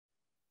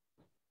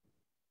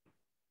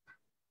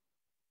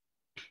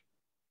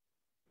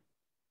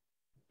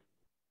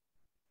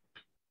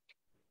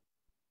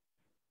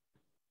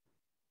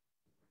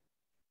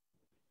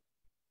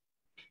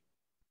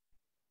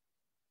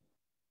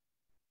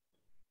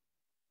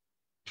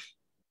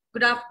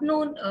Good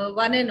afternoon,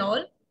 one and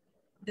all.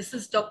 This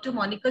is Dr.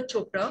 Monica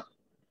Chopra.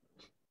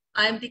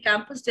 I am the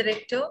campus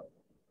director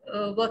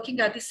working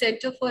at the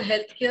Center for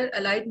Healthcare,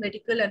 Allied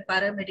Medical and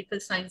Paramedical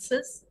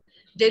Sciences,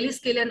 Delhi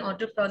Skill and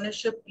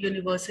Entrepreneurship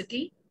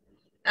University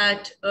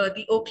at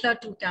the Okhla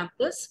 2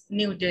 campus,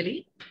 New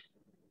Delhi.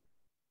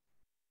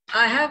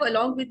 I have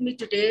along with me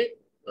today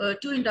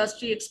two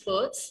industry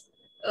experts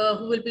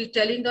who will be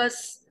telling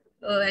us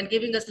and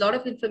giving us a lot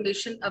of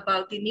information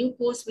about the new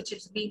course which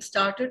is being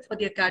started for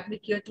the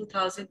academic year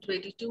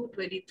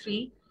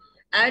 2022-23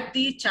 at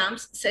the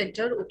CHAMS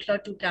Center,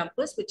 Okhla 2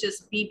 campus, which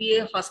is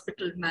BBA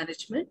Hospital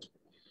Management.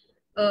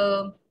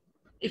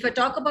 If I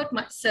talk about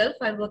myself,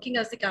 I'm working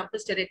as the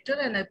campus director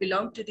and I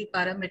belong to the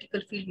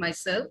paramedical field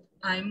myself.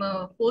 I'm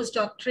a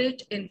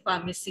postdoctorate in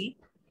pharmacy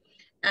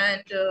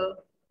and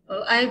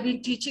I've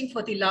been teaching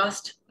for the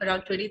last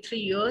around 23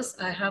 years.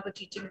 I have a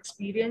teaching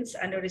experience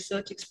and a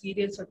research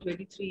experience of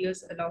 23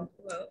 years along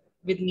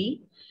with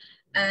me.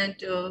 And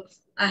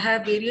I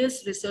have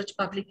various research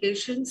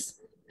publications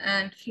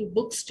and few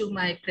books to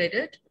my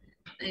credit.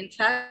 In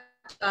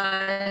fact,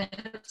 I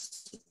have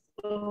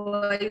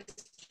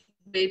supervised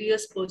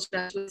various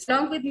postgraduates.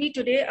 Along with me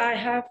today, I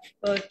have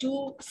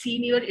two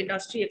senior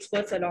industry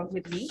experts along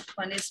with me.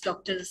 One is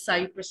Dr.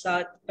 Sai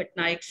Prasad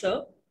Patnaik,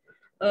 sir.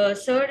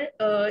 Sir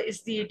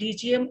is the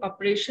DGM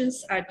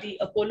operations at the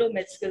Apollo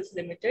Medskills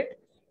Limited.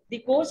 The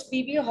course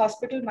BBA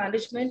Hospital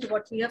Management,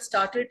 what we have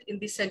started in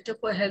the Center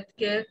for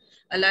Healthcare,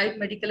 Allied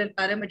Medical and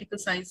Paramedical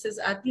Sciences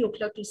at the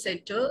Okhla 2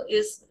 Center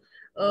is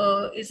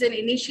an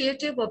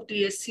initiative of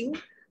DSEU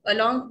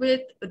along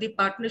with the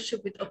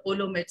partnership with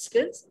Apollo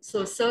Medskills.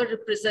 So sir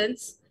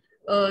represents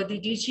the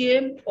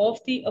DGM of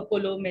the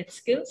Apollo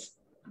Medskills,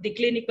 the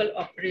clinical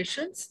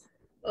operations.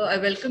 I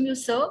welcome you,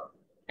 sir.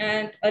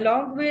 And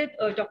along with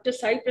Dr.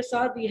 Sai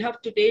Prasad, we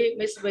have today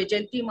Ms.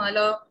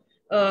 Vyjayanthimala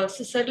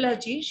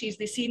Susarla ji. She's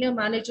the Senior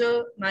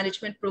Manager,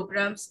 Management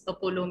Programs,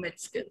 Apollo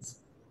Medskills.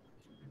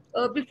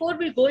 Before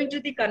we go into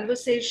the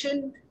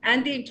conversation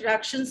and the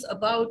interactions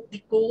about the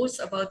course,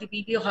 about the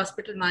BBA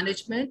Hospital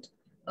Management,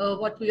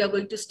 what we are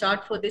going to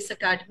start for this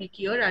academic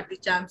year at the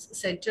CHAMS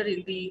Center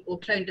in the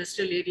Okhla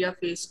Industrial Area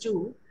Phase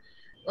 2,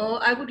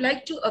 I would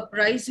like to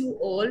apprise you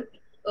all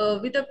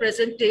with a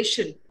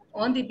presentation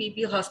on the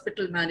BBA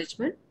Hospital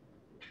Management,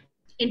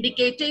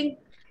 indicating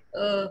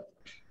the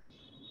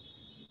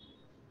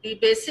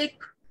basic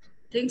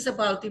things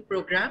about the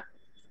program.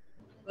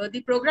 The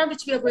program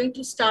which we are going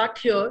to start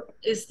here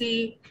is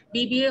the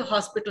BBA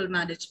Hospital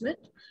Management,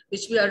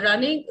 which we are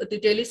running at the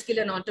Delhi Skill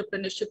and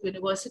Entrepreneurship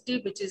University,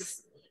 which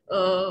is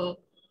a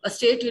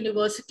state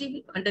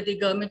university under the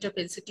Government of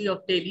NCT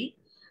of Delhi.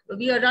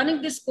 We are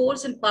running this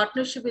course in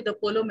partnership with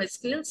Apollo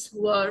Medskills,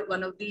 who are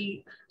one of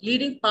the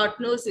leading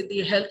partners in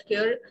the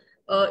healthcare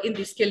in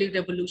the scaling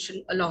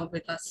revolution along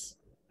with us.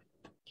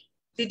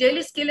 The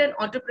Delhi Skill and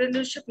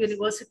Entrepreneurship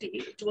University,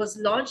 it was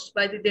launched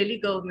by the Delhi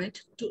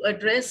government to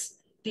address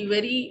the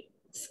very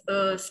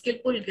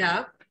skillful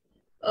gap.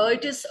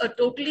 It is a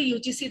totally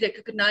UGC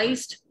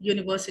recognized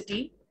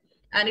university,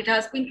 and it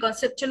has been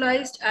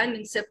conceptualized and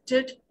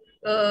incepted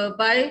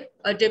by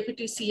a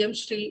Deputy CM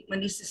Shri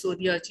Manish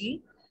Sisodia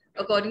ji.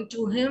 According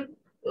to him,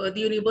 the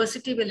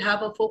university will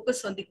have a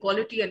focus on the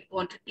quality and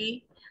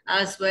quantity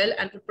as well,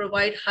 and to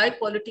provide high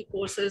quality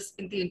courses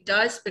in the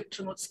entire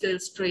spectrum of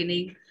skills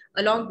training,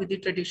 along with the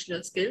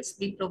traditional skills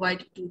being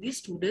provided to the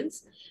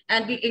students.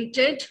 And we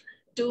intend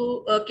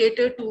to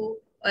cater to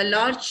a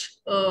large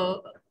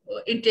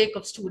intake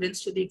of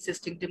students to the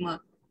existing demand.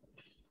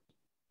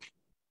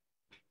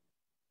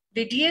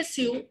 The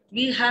DSU,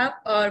 we have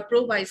our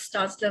Pro Vice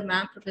Chancellor,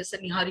 Ma'am, Professor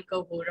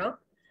Niharika Vora.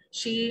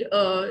 She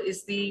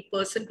is the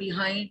person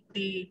behind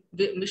the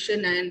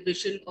mission and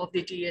vision of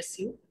the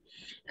DSU.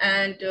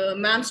 And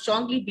Ma'am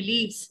strongly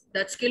believes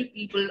that skilled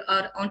people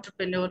are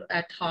entrepreneur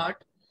at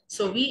heart.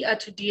 So we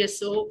at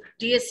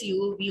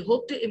DSU, we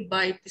hope to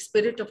imbibe the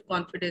spirit of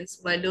confidence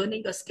while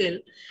learning a skill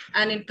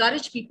and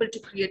encourage people to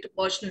create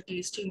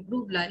opportunities to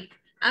improve life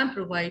and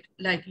provide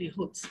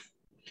livelihoods.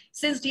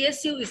 Since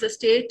DSU is a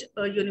state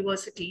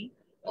university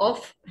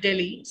of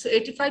Delhi, so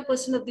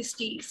 85% of the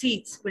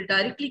seats will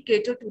directly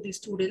cater to the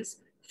students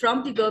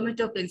from the Government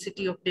of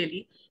NCT of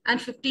Delhi, and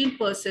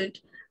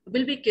 15%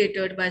 will be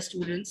catered by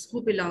students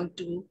who belong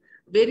to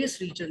various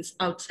regions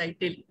outside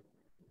Delhi.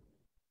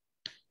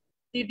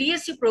 The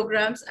DSU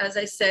programs, as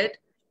I said,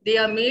 they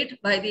are made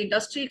by the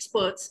industry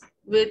experts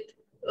with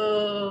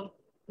a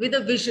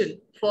vision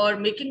for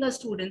making our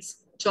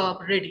students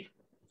job ready.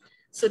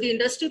 So the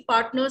industry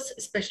partners,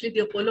 especially the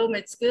Apollo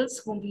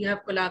Medskills, whom we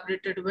have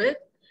collaborated with,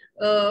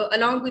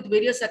 along with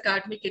various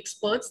academic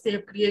experts, they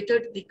have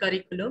created the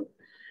curriculum,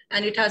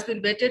 and it has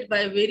been vetted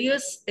by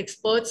various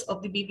experts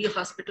of the BBA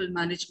Hospital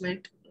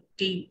Management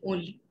team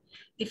only.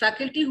 The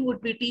faculty who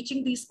would be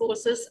teaching these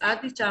courses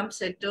at the CHAMP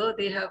Center,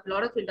 they have a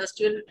lot of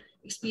industrial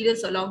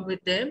experience along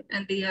with them,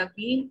 and they have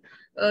been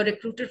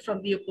recruited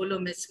from the Apollo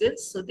Medskills.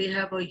 So they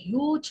have a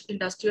huge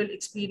industrial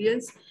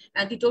experience,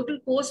 and the total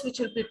course which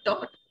will be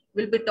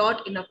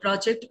taught in a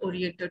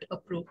project-oriented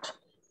approach.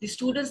 The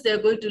students, they're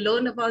going to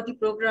learn about the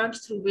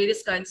programs through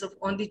various kinds of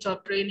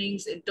on-the-job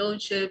trainings,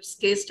 internships,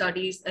 case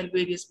studies, and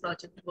various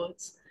project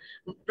works.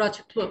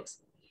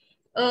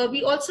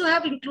 We also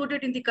have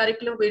included in the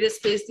curriculum various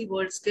Face the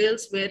World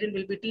skills, wherein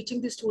we'll be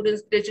teaching the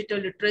students digital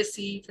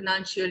literacy,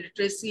 financial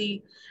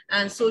literacy,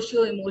 and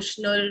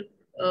socio-emotional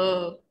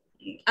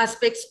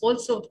aspects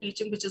also of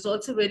teaching, which is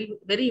also very,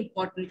 very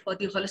important for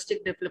the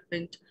holistic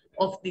development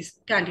of this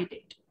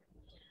candidate.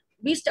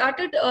 We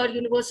started our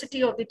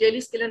University of the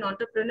Delhi Skill and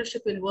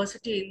Entrepreneurship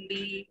University in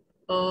the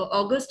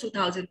August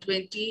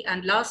 2020,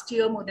 and last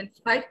year more than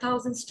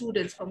 5,000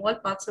 students from all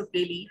parts of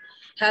Delhi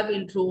have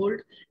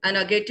enrolled and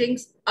are getting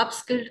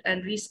upskilled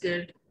and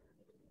reskilled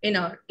in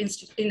our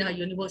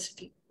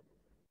university.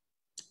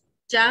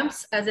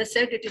 JAMS, as I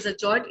said, it is a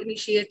joint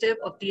initiative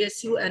of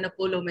DSEU and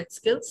Apollo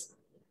Medskills.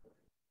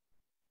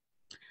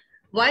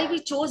 Why we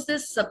chose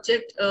this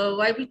subject,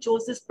 why we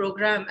chose this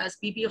program as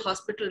BBA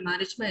Hospital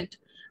Management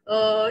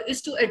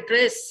is to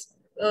address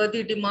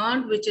the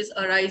demand which is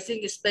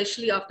arising,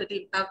 especially after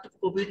the impact of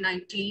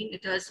COVID-19.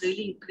 It has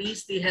really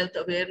increased the health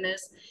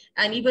awareness,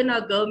 and even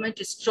our government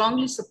is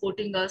strongly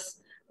supporting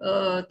us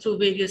through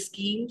various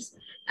schemes.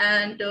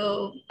 And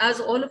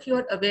as all of you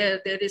are aware,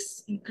 there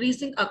is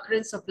increasing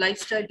occurrence of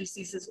lifestyle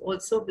diseases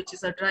also, which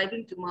is a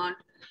driving demand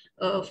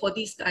for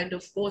these kind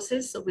of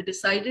courses. So we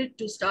decided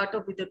to start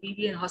off with the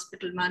BBA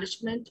Hospital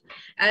Management,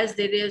 as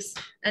there is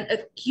an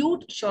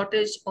acute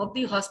shortage of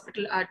the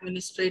hospital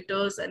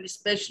administrators, and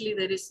especially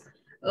there is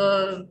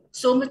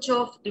so much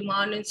of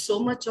demand and so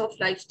much of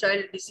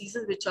lifestyle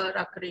diseases which are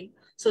occurring.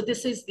 So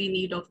this is the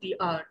need of the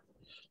hour.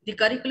 The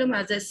curriculum,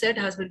 as I said,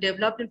 has been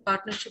developed in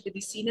partnership with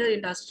the senior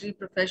industry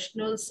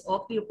professionals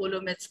of the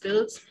Apollo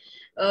Medskills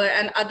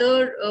and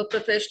other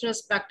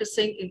professionals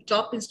practicing in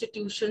top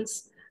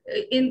institutions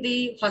in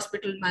the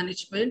hospital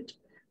management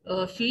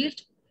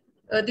field.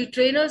 The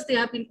trainers, they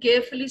have been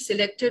carefully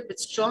selected with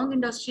strong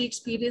industry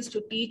experience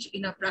to teach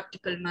in a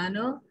practical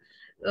manner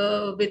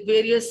with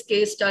various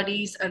case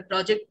studies and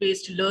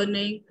project-based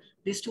learning.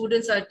 The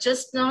students are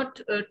just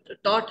not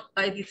taught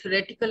by the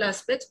theoretical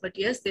aspects, but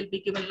yes, they'll be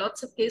given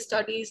lots of case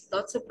studies,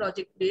 lots of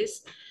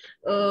project-based.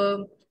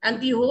 And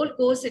the whole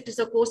course, it is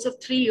a course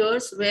of 3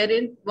 years,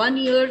 wherein 1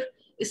 year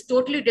is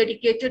totally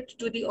dedicated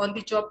to the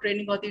on-the-job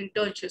training or the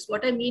internships.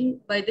 What I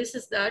mean by this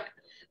is that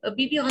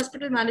BBA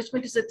Hospital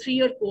Management is a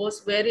 3-year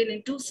course, wherein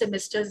in 2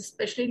 semesters,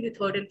 especially in the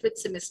 3rd and 5th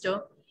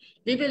semester,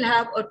 we will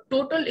have a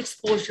total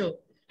exposure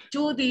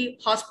to the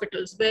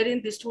hospitals,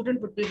 wherein the student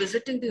would be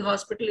visiting the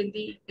hospital in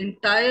the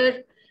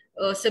entire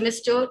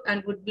semester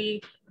and would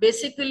be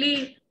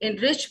basically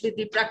enriched with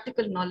the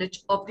practical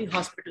knowledge of the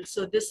hospital.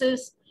 So this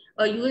is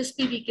a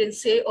USP, we can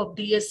say, of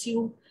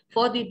DSU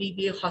for the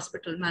BBA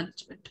Hospital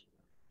Management.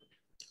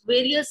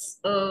 Various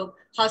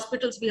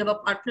hospitals, we have a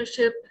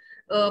partnership,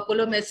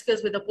 Apollo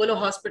Medskills with Apollo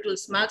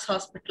Hospitals, Max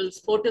Hospitals,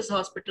 Fortis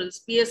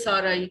Hospitals,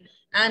 PSRI,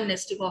 and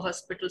Nestiva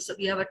Hospitals. So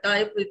we have a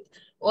tie with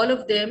all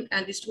of them,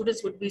 and the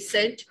students would be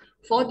sent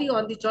for the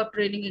on-the-job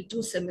training in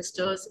 2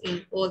 semesters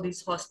in all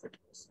these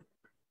hospitals.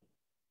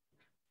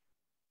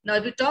 Now,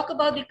 if we talk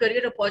about the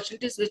career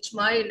opportunities, which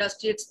my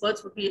industry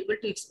experts would be able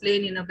to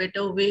explain in a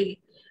better way,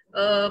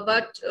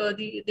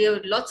 there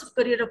are lots of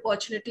career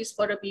opportunities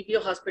for a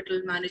BBA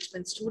Hospital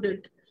Management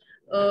student.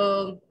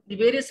 The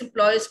various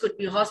employees could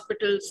be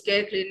hospitals,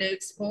 care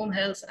clinics, home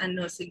health, and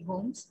nursing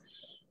homes.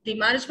 The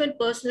management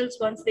personnel,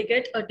 once they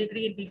get a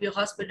degree in BBA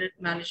Hospital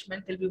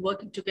Management, they'll be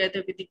working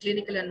together with the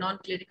clinical and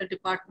non-clinical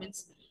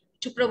departments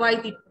to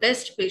provide the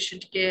best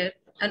patient care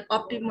and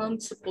optimum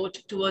support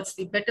towards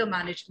the better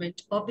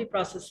management of the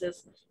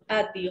processes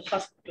at the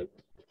hospital.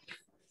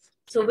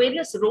 So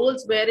various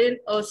roles wherein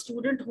a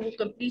student who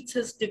completes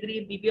his degree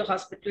in BBA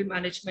Hospital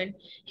Management,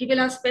 he will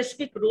have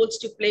specific roles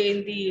to play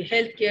in the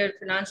healthcare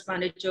finance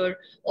manager,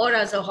 or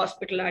as a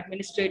hospital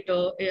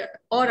administrator,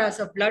 or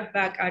as a blood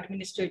bank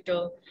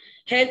administrator,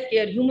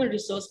 healthcare human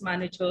resource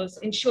managers,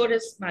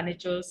 insurance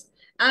managers,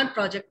 and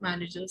project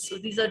managers. So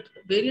these are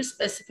various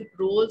specific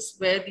roles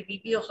where the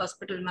BBA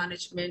Hospital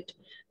Management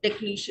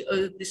technician,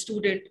 the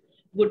student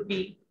would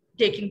be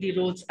taking the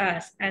roles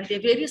as. And there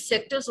are various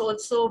sectors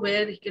also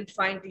where he can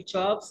find the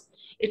jobs.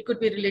 It could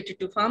be related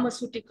to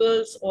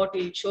pharmaceuticals or to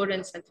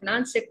insurance and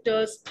finance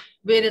sectors,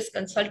 various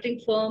consulting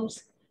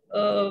firms,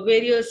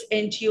 various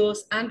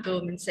NGOs and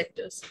government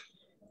sectors.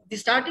 The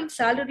starting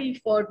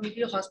salary for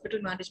BBA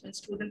Hospital Management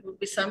student would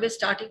be somewhere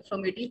starting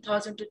from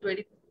 18,000 to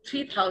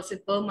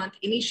 23,000 per month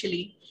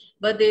initially,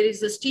 but there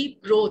is a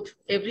steep growth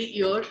every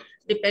year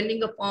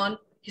depending upon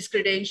his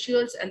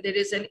credentials, and there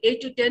is an 8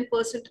 to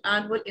 10%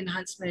 annual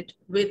enhancement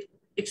with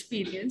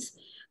experience,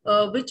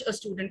 which a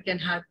student can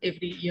have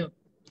every year.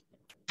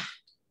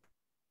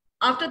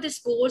 After this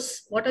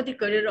course, what are the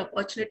career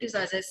opportunities?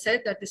 As I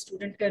said, that the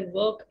student can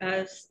work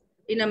as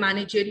in a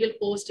managerial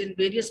post in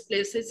various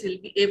places.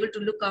 He'll be able to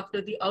look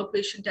after the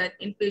outpatient and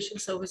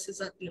inpatient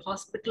services at the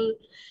hospital.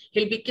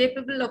 He'll be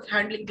capable of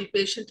handling the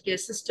patient care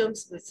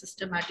systems with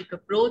systematic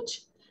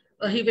approach.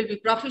 He will be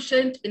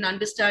proficient in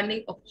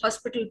understanding of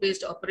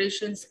hospital-based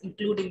operations,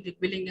 including the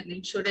billing and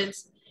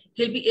insurance.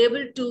 he'll be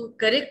able to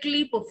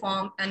correctly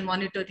perform and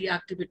monitor the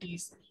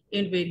activities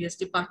in various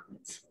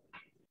departments.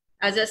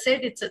 As I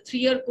said, it's a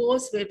 3-year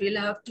course where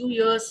we'll have 2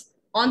 years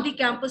on the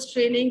campus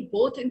training,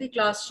 both in the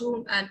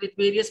classroom and with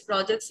various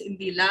projects in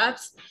the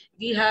labs.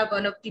 We have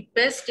one of the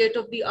best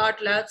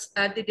state-of-the-art labs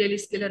at the Delhi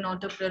Skill and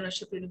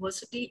Entrepreneurship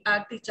University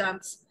at the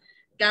CHAMPS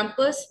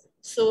campus.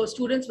 So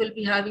students will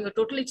be having a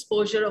total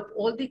exposure of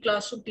all the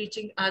classroom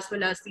teaching as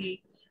well as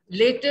the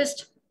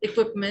latest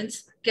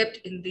equipments kept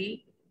in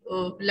the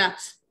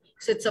labs.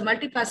 So it's a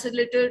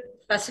multifaceted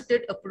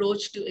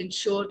approach to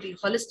ensure the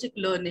holistic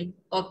learning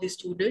of the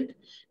student.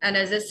 And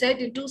as I said,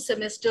 in 2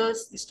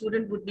 semesters, the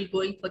student would be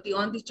going for the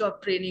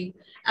on-the-job training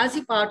as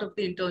a part of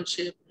the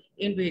internship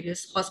in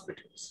various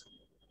hospitals.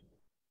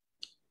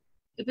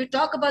 If we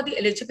talk about the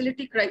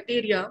eligibility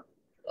criteria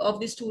of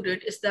the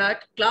student, is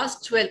that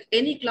class 12,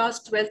 any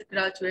class 12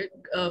 graduate,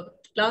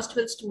 class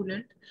 12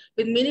 student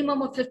with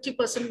minimum of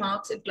 50%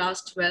 marks in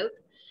class 12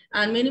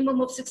 and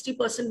minimum of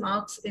 60%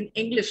 marks in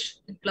English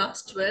in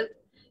class 12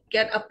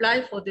 can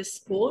apply for this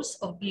course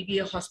of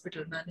BBA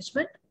Hospital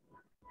Management.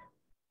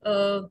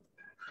 The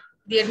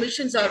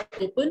admissions are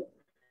open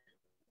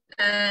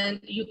and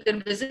you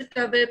can visit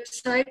our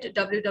website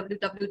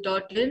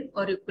www.in,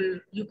 or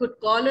you could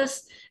call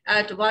us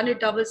at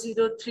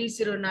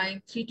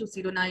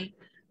 1800-309-3209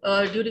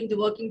 during the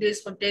working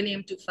days from 10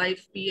 a.m. to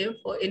 5 p.m.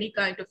 for any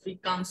kind of free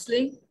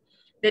counseling.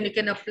 Then you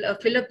can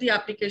fill up the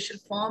application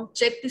form,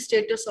 check the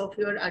status of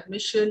your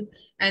admission,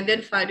 and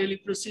then finally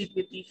proceed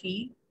with the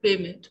fee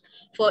payment.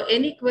 For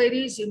any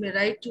queries, you may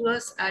write to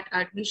us at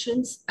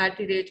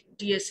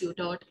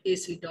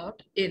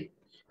admissions@dseu.ac.in,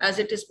 as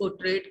it is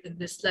portrayed in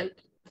this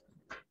slide.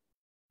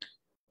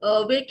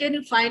 Where can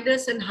you find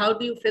us and how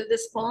do you fill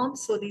this form?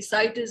 So the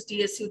site is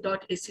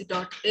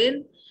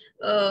dsu.ac.in.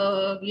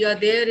 We are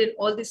there in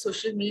all the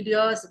social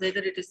medias,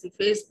 whether it is the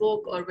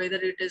Facebook or whether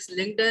it is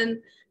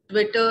LinkedIn,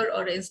 Twitter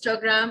or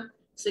Instagram.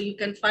 So you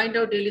can find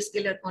out Delhi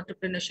Skill and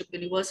Entrepreneurship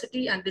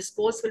University, and this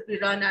course will be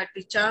run at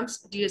the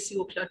CHAMPS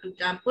DSEU Okhla 2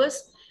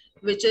 campus,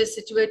 which is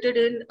situated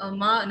in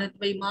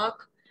Anandbhai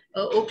Mark,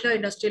 Okhla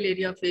Industrial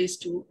Area Phase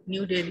 2,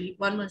 New Delhi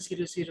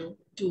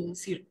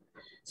 110020.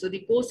 So the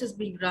course is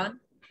being run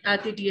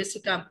at the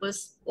DSEU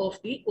campus of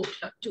the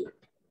Okhla 2.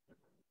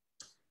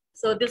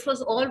 So this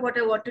was all what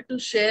I wanted to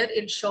share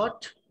in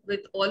short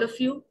with all of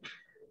you.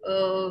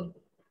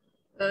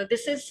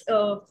 This is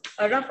a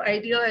rough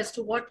idea as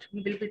to what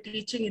we will be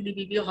teaching in the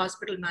BBA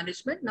Hospital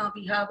Management. Now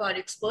we have our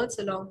experts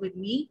along with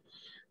me.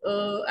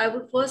 I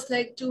would first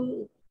like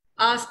to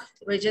ask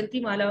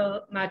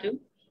Vyjayanthimala Madam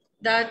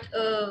that,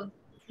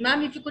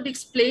 ma'am, if you could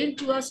explain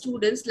to our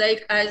students,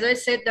 like as I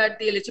said that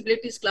the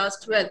eligibility is class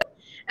 12,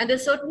 and there are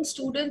certain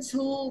students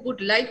who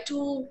would like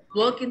to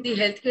work in the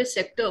healthcare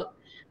sector,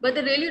 but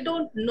they really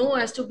don't know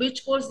as to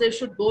which course they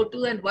should go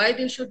to and why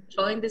they should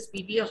join this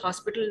BBA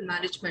Hospital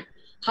Management,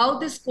 how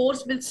this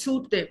course will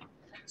suit them.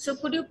 So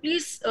could you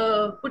please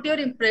put your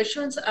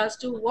impressions as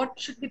to what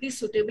should be the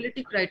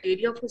suitability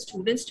criteria for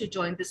students to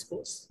join this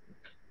course?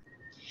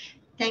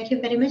 Thank you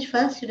very much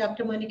first to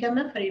Dr. Monica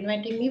ma'am for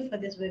inviting me for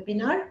this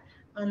webinar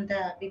on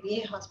the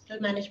BBA Hospital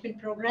Management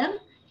Program.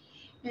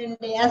 And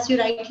as you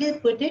rightly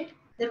put it,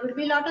 there would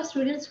be a lot of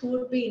students who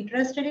would be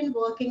interested in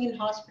working in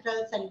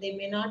hospitals and they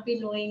may not be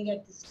knowing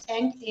at this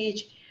young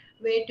age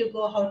where to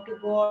go, how to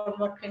go, or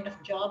what kind of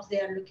jobs they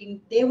are looking,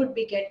 they would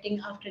be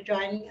getting after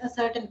joining a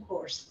certain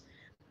course.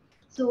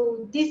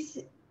 So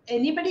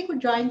anybody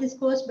could join this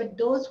course, but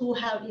those who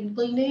have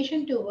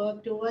inclination to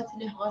work towards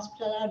in a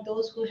hospital or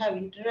those who have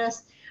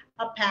interest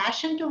or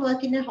passion to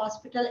work in a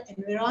hospital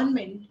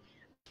environment,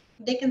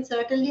 they can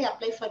certainly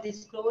apply for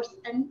this course,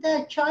 and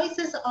the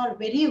choices are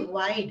very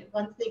wide.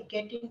 Once they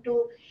get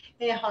into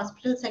a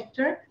hospital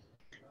sector,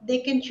 they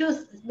can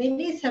choose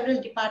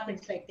several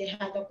departments, like they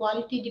have the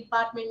quality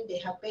department, they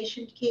have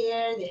patient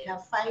care, they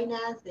have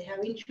finance, they have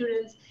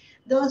insurance.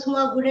 Those who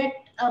are good at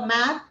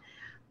math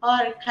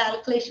or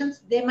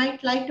calculations, they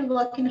might like to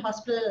work in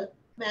hospital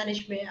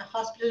management,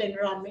 hospital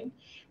environment.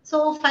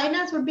 So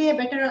finance would be a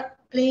better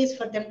place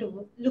for them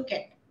to look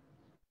at.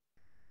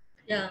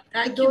 Yeah,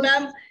 thank you,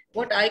 ma'am.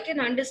 What I can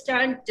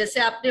understand, जैसे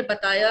आपने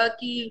बताया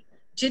कि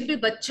जिन भी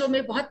बच्चों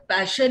में बहुत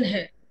passion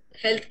है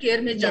health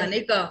care में जाने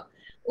का,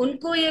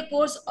 उनको ये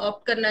कोर्स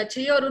ऑप्ट करना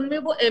चाहिए और उनमें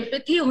वो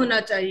एम्पैथी होना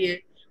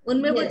चाहिए,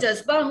 उनमें वो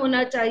जज्बा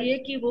होना चाहिए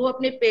कि वो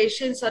अपने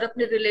पेशेंट्स और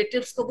अपने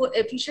रिलेटिव्स को वो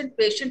एफिशिएंट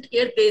पेशेंट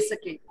केयर दे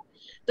सके.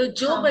 तो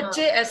जो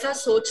बच्चे ऐसा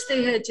सोचते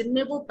हैं,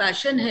 जिनमें वो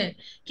पैशन है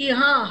कि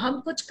हाँ हम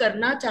कुछ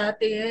करना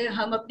चाहते हैं,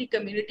 हम अपनी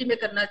कम्युनिटी में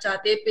करना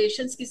चाहते हैं,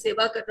 पेशेंट्स की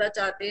सेवा करना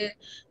चाहते हैं,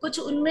 कुछ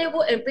उनमें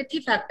वो एम्पैथी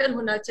फैक्टर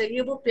होना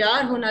चाहिए, वो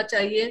प्यार होना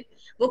चाहिए,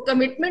 वो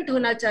कमिटमेंट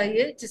होना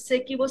चाहिए जिससे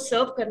कि वो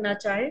सर्व करना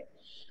चाहे.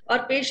 और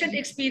पेशेंट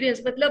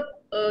एक्सपीरियंस मतलब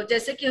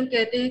जैसे कि हम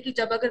कहते हैं कि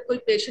जब अगर कोई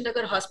पेशेंट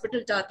अगर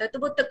हॉस्पिटल जाता है तो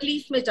वो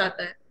तकलीफ में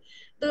जाता है,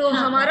 तो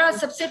हमारा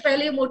सबसे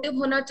पहले मोटिव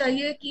होना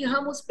चाहिए कि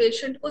हम उस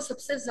पेशेंट को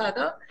सबसे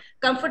ज्यादा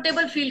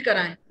कंफर्टेबल फील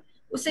कराएं,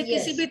 उसे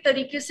किसी भी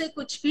तरीके से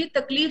कुछ भी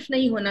तकलीफ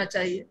नहीं होना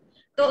चाहिए.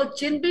 तो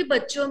जिन भी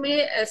बच्चों में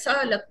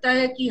ऐसा लगता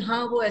है कि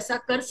हाँ वो ऐसा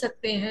कर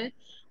सकते हैं,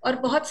 और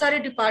बहुत सारे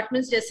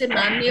डिपार्टमेंट्स, जैसे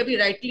मैम ने अभी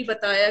राइटली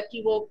बताया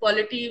कि वो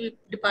क्वालिटी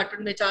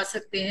डिपार्टमेंट में जा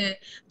सकते हैं,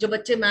 जो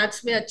बच्चे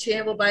मैथ्स में अच्छे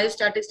हैं वो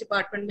बायोस्टैटिक्स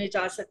डिपार्टमेंट में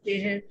जा सकते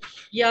हैं,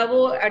 या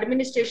वो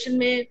एडमिनिस्ट्रेशन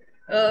में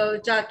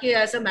जाके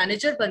एज अ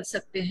मैनेजर बन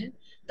सकते हैं।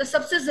 तो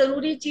सबसे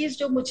जरूरी चीज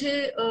जो मुझे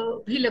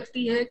भी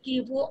लगती है कि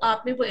वो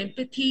आप में वो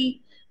एम्पैथी,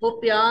 वो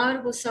प्यार,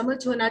 वो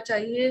समझ होना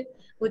चाहिए,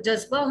 वो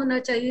जज्बा होना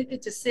चाहिए कि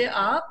जिससे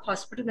आप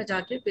हॉस्पिटल में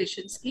जाके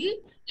पेशेंट्स की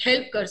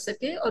हेल्प कर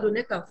सके और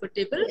उन्हें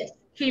कंफर्टेबल Yes.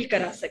 फील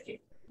करा सके।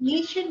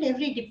 Each and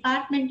every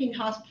department in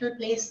hospital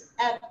plays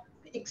an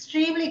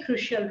extremely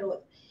crucial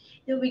role.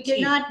 We ji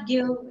cannot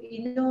give,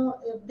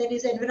 there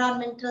is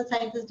environmental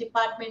sciences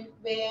department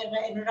where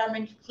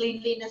environmental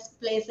cleanliness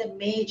plays a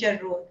major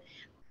role.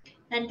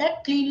 And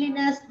that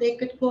cleanliness, they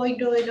could go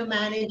into,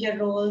 manager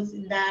roles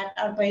in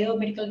that, or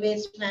biomedical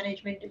waste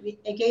management,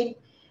 again,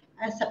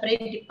 a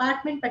separate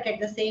department, but at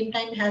the same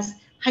time has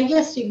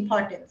highest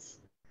importance.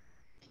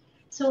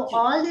 So ji,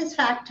 all these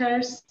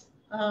factors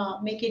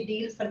make a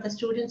deal for the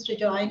students to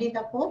join in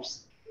the course.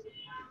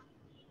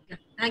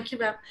 Thank you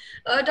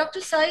ma'am. Doctor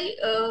Sai,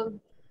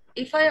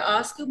 if I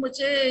ask you,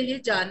 मुझे ये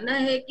जानना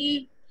है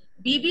कि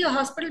बीबी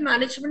hospital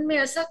management में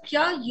ऐसा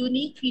क्या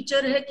unique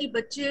feature है कि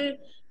बच्चे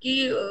की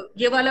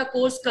ये वाला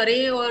कोर्स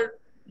करें, और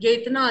ये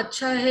इतना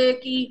अच्छा है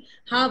कि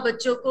हाँ,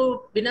 बच्चों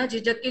को बिना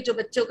झिझक के, जो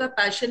बच्चों का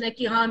पैशन है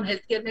कि हाँ हम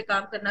हेल्थ केयर में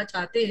काम करना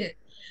चाहते हैं,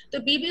 तो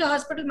बीबी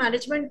हॉस्पिटल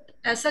मैनेजमेंट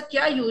ऐसा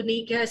क्या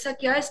यूनिक है, ऐसा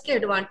क्या इसके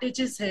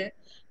एडवांटेजेस है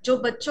जो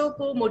बच्चों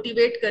को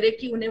मोटिवेट करे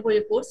कि उन्हें वो ये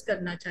कोर्स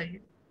करना चाहिए?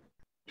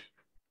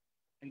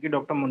 Thank you,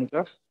 Dr.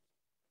 Monica.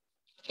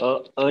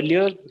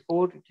 Earlier,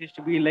 before it used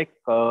to be like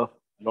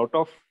lot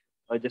of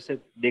जैसे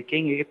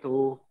देखेंगे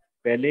तो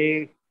पहले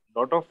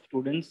lot of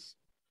students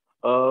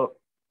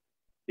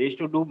they used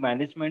to do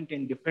management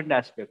in different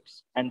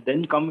aspects and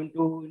then come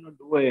into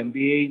do a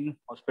MBA in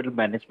hospital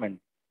management.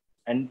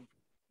 And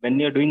when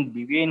you're doing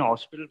BBA in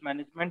hospital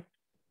management,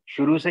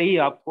 शुरू से ही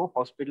आपको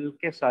hospital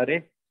के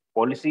सारे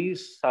policies,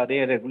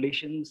 सारे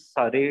regulations,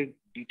 सारे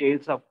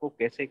details, आपको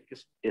कैसे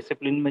किस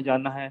डिसिप्लिन में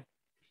जाना है,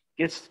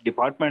 किस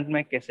डिपार्टमेंट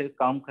में कैसे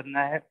काम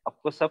करना है,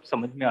 आपको सब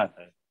समझ में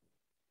आता है.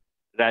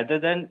 Rather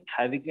than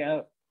having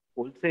a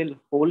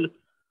whole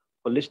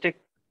holistic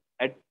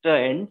at the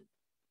end,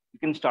 you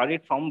can start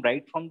it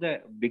right from the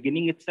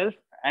beginning itself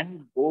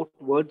and go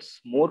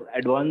towards more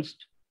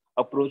advanced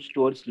approach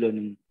towards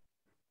learning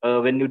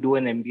when you do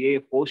an MBA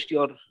post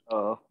your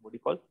what do you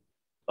call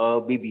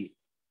BBA.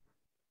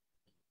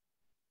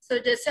 Sir,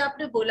 जैसे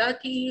आपने बोला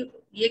कि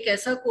ये एक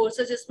ऐसा course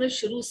है जिसमें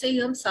शुरू से ही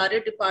हम सारे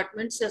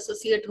डिपार्टमेंट से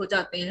एसोसिएट हो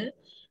जाते हैं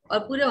और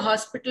पूरे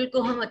हॉस्पिटल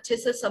को हम अच्छे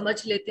से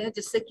समझ लेते हैं,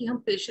 जिससे कि हम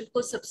पेशेंट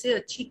को सबसे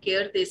अच्छी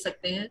केयर दे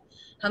सकते हैं।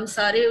 हम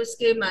सारे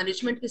उसके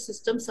मैनेजमेंट के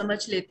सिस्टम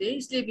समझ लेते हैं,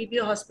 इसलिए बीबीए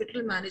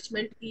हॉस्पिटल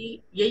मैनेजमेंट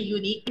की ये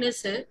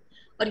यूनिकनेस है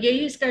और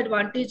यही इसका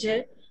एडवांटेज है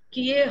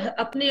कि ये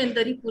अपने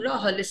अंदर ही पूरा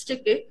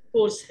होलिस्टिक एक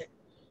कोर्स है,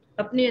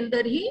 अपने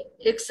अंदर ही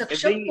एक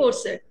सक्षम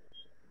कोर्स है।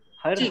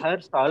 हर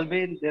साल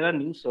में there are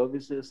new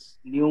services,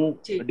 new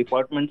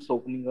departments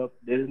opening up,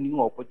 there is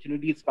new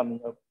opportunities coming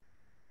up,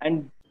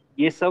 and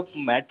ये सब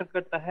मैटर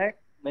करता है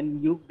when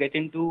you get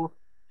into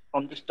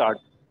from the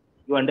start.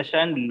 You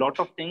understand a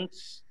lot of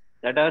things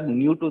that are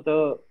new to the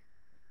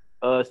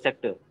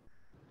sector.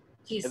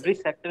 Every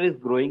sector is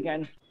growing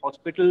and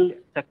hospital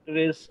sector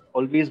is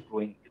always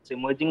growing. It's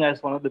emerging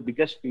as one of the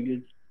biggest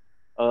field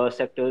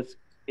sectors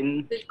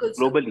in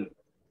globally.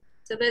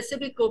 तो वैसे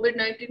भी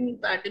कोविड-19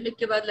 pandemic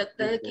के बाद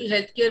लगता है कि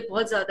health care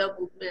बहुत ज्यादा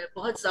बूम में है,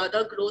 बहुत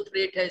ज्यादा ग्रोथ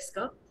रेट है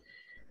इसका।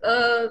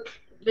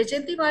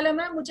 वैजयंतीमाला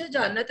मैम, मुझे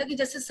जानना था कि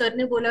जैसे सर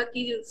ने बोला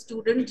कि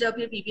स्टूडेंट जब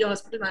ये बीबीए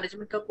हॉस्पिटल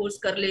मैनेजमेंट का कोर्स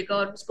कर लेगा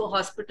और उसको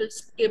हॉस्पिटल्स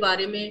के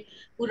बारे में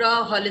पूरा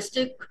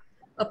होलिस्टिक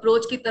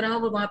अप्रोच की तरह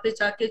वो वहां पे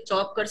जाके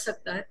जॉब कर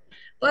सकता है,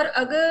 पर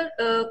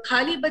अगर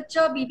खाली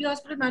बच्चा बीबीए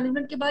हॉस्पिटल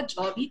मैनेजमेंट के बाद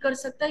जॉब ही कर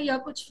सकता है या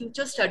कुछ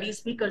फ्यूचर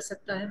स्टडीज भी कर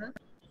सकता है ma'am?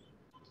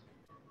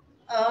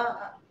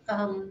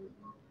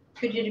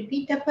 Could you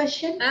repeat the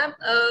question? Ma'am,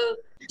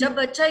 जब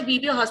बच्चा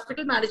बीबीए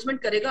हॉस्पिटल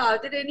मैनेजमेंट करेगा, are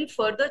there any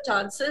further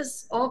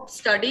chances of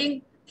studying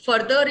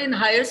further in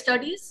higher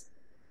studies?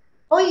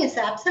 Oh yes,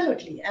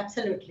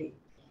 absolutely.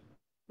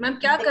 Ma'am,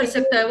 क्या कर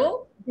सकता है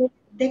वो?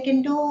 They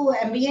can do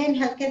MBA in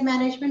healthcare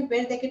management,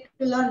 where they get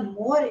to learn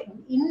more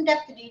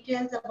in-depth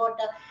details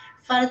about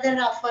further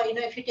of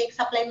if you take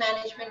supply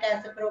management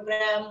as a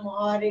program,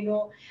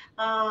 or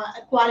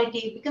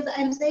quality, because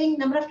I'm saying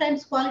number of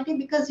times quality,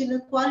 because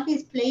quality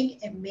is playing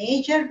a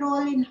major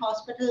role in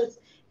hospitals,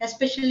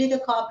 especially the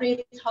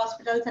corporate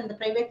hospitals and the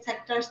private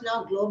sectors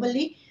now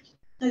globally,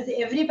 because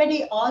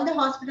everybody, all the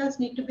hospitals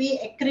need to be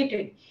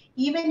accredited.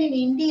 Even in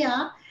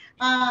India,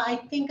 I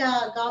think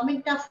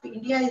government of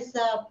India is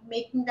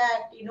making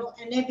that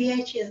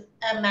NABH is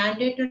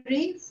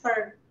mandatory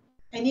for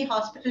any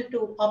hospital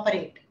to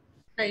operate.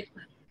 Right.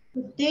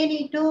 They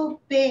need to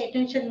pay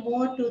attention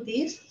more to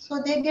this, so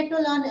they get to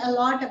learn a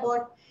lot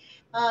about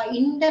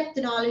in-depth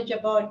knowledge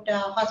about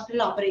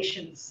hospital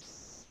operations.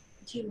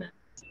 Ji ma'am.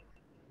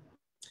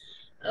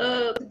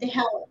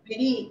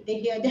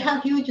 They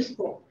have huge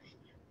scope.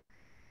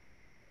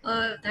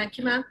 Thank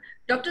you ma'am.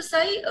 Doctor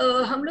Sai,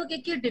 हम लोग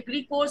एक ये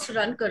degree course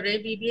run कर रहे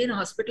हैं, BBA in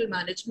hospital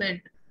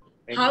management.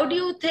 How do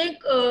you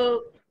think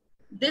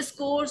this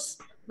course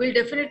will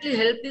definitely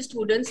help the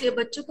students? ये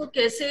बच्चों को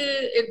कैसे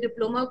एक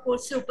डिप्लोमा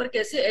कोर्स से ऊपर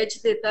कैसे एज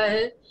देता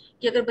है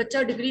कि अगर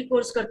बच्चा डिग्री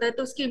कोर्स करता है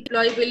तो उसकी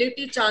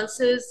एम्प्लॉयबिलिटी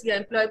चांसेस या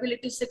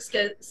एम्प्लॉयबिलिटी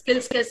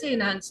स्किल्स कैसे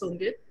इनहांस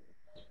होंगे?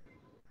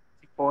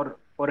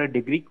 For a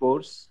degree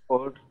course,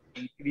 for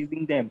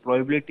increasing the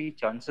employability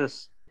chances,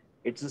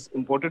 it is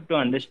important to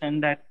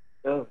understand that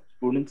the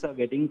students are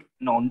getting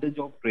an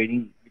on-the-job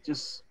training, which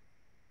is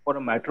for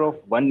a matter of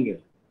 1 year,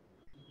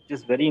 which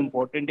is very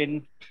important in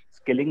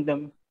skilling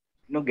them,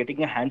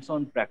 getting a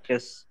hands-on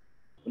practice.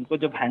 उनको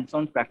जब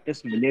hands-on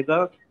practice मिलेगा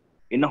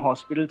in a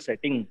hospital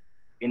setting,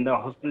 in the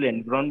hospital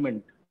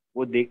environment,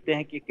 वो देखते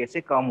हैं कि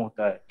कैसे काम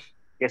होता है,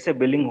 कैसे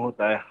billing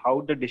होता है, how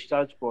the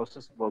discharge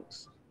process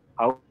works,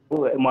 how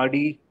MRD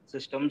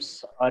systems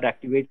are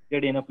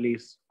activated in a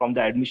place from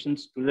the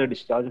admissions to the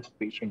discharge of the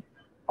patient,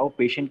 how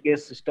patient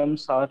care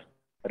systems are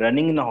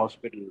running in a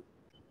hospital,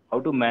 how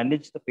to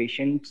manage the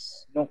patients,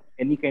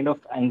 any kind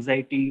of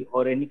anxiety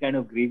or any kind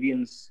of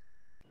grievance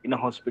in a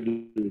hospital.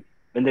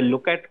 When they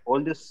look at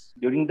all this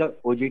during the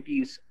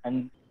OJTs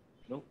and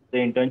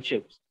the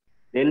internships,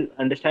 they'll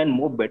understand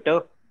more better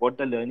what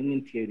they're learning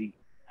in theory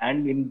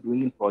and in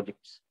doing in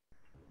projects.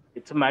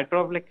 It's a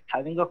matter of like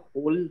having a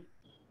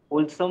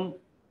wholesome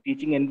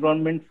teaching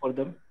environment for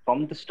them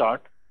from the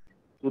start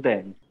to the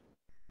end,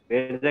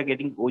 where they're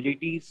getting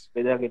OJTs,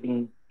 where they're getting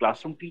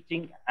classroom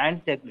teaching, and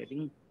they're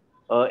getting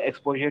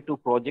exposure to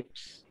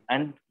projects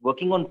and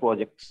working on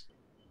projects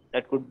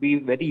that could be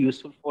very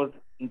useful for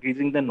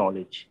increasing the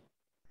knowledge.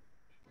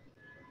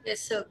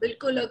 Yes sir,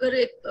 बिल्कुल. अगर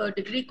एक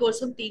degree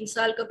course हम 3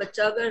 साल का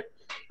बच्चा अगर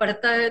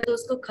पढ़ता है तो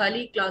उसको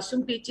खाली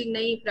क्लासरूम टीचिंग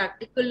नहीं,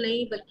 प्रैक्टिकल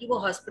नहीं, बल्कि वो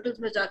हॉस्पिटल्स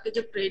में जाके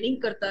जब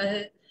ट्रेनिंग करता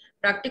है,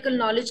 प्रैक्टिकल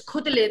नॉलेज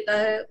खुद लेता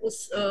है उस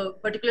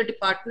पर्टिकुलर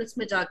डिपार्टमेंट्स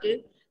में जाके,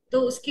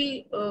 तो उसकी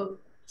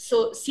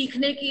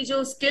सीखने की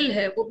जो स्किल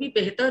है वो भी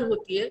बेहतर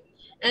होती है.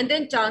 And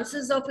then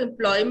chances of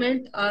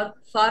employment are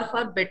far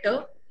far better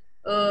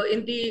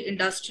in the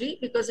industry,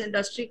 because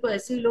industry को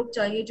ऐसे लोग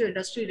चाहिए जो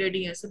इंडस्ट्री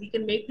रेडी है. So we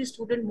can make the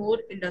student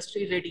more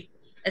industry ready,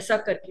 ऐसा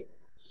करके.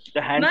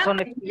 The hands-on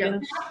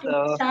experience.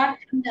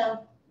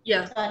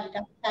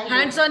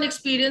 Hands-on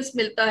experience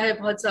मिलता है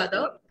बहुत ज्यादा,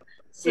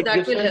 so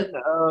that will help.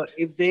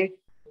 If they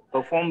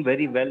perform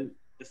very well,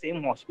 the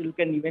same hospital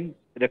can even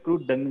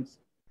recruit them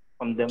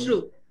from them.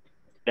 True.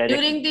 Directly.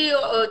 During the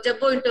जब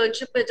वो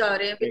internship पे जा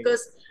रहे हैं,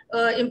 because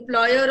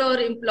एम्प्लॉयर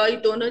और एम्प्लॉय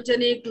दोनों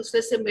जने एक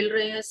दूसरे से मिल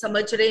रहे हैं,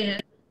 समझ रहे हैं,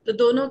 तो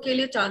दोनों के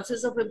लिए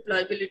चांसेस ऑफ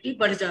एम्प्लॉयबिलिटी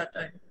बढ़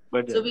जाता है.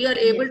 So we are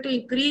able to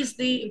increase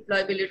the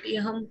employability.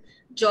 हम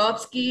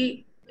जॉब्स की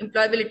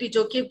एम्प्लॉयबिलिटी,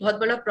 जो कि एक बहुत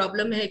बड़ा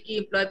प्रॉब्लम है कि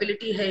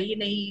एम्प्लॉयबिलिटी है ही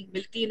नहीं,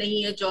 मिलती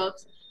नहीं है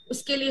जॉब्स,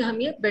 उसके लिए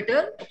हम ये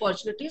बेटर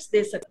अपॉर्चुनिटीज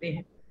दे सकते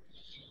हैं.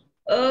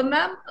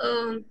 मैम,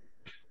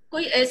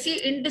 कोई ऐसी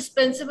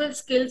इंडिस्पेंसेबल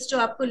स्किल्स जो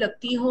आपको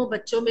लगती हो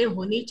बच्चों में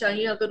होनी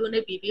चाहिए अगर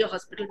उन्हें बीबीए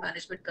हॉस्पिटल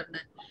मैनेजमेंट करना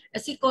है?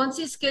 ऐसी कौन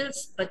सी स्किल्स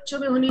बच्चों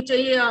में होनी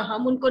चाहिए या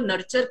हम उनको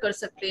नर्चर कर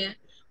सकते हैं,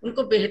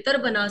 उनको बेहतर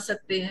बना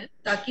सकते हैं,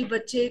 ताकि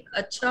बच्चे एक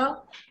अच्छा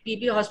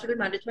बीबीए हॉस्पिटल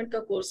मैनेजमेंट का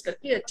कोर्स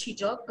करके अच्छी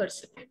जॉब कर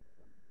सकें?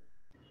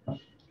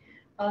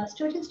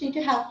 Students need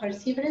to have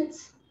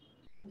perseverance.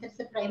 That's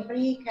the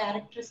primary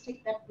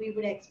characteristic that we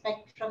would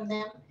expect from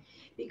them,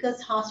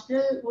 because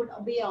hospital would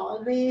be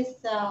always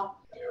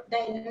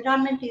the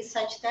environment is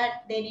such that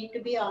they need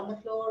to be on the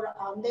floor,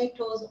 on their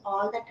toes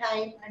all the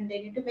time, and they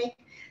need to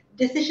make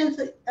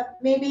decisions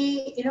maybe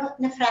in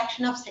a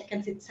fraction of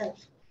seconds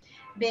itself,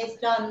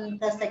 based on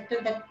the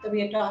sector that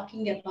we are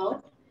talking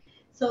about.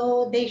 So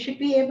they should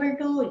be able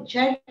to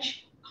judge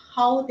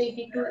how they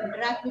need to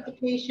interact with the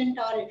patient,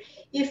 or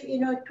if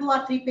 2 or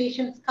 3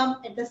 patients come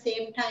at the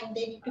same time,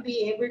 they need to be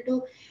able to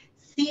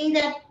see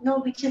that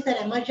which is an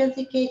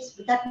emergency case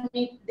that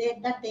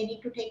they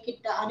need to take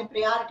it on a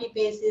priority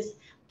basis.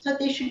 So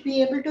they should be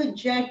able to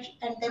judge,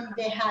 and then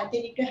they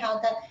need to have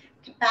the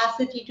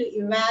capacity to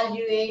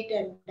evaluate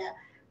and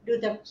do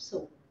that.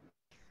 So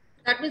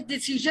That means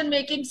decision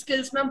making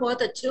skills में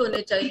बहुत अच्छे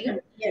होने चाहिए.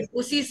 yes.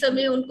 उसी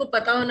समय उनको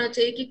पता होना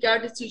चाहिए कि क्या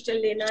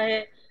डिसीजन लेना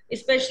है.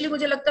 स्पेशली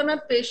मुझे लगता है मैम,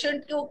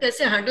 पेशेंट को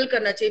कैसे हैंडल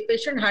करना चाहिए,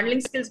 पेशेंट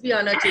हैंडलिंग स्किल्स भी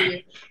आना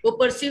चाहिए. वो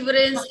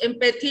परसिवरेंस,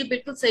 एम्पैथी,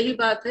 बिल्कुल सही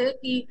बात है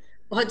कि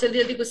बहुत जल्दी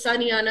जल्दी गुस्सा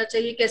नहीं आना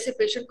चाहिए, कैसे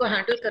पेशेंट को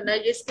हैंडल करना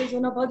है, ये स्किल्स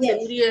होना बहुत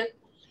जरूरी है.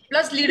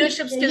 प्लस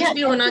लीडरशिप स्किल्स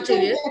भी होना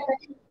चाहिए.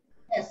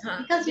 Yes,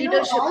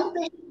 because all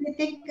patients, they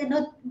think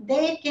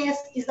their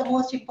case is the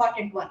most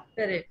important one.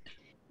 Correct.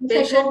 If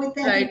I go with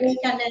a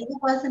headache and another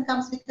person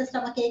comes with a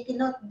stomach ache,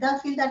 they'll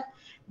feel that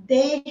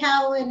they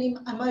have an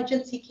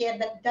emergency care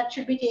that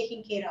should be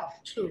taken care of.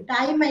 True.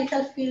 I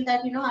myself feel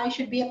that I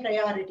should be a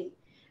priority,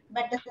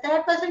 but the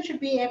third person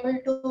should be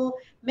able to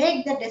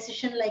make the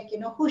decision, like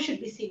who should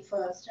be seen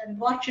first and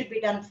what should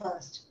be done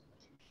first.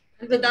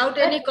 Without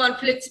any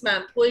conflicts,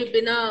 ma'am, कोई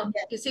बिना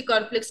किसी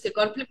conflicts के,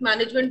 conflict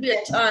management भी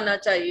अच्छा आना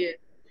चाहिए.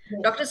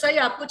 Doctor Sai,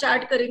 आप कुछ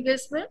ऐड करेंगे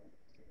इसमें?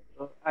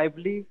 I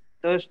believe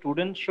the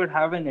students should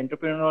have an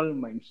entrepreneurial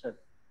mindset.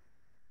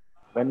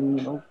 When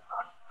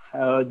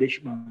they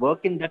should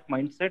work in that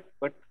mindset,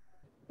 but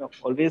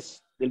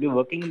always they'll be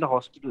working in the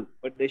hospital,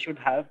 but they should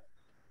have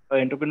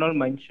an entrepreneurial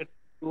mindset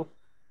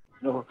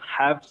to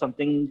have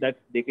something that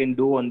they can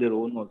do on their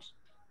own also.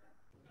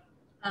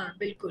 हाँ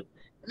बिल्कुल,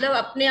 मतलब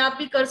अपने आप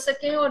भी कर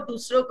सकें और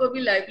दूसरों को भी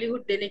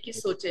लाइवलीहुड देने की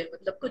सोचे,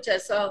 मतलब कुछ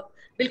ऐसा।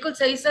 बिल्कुल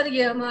सही सर,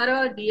 ये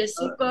हमारा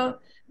डीएसयू का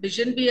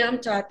विजन भी है। हम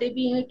चाहते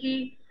भी हैं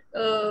कि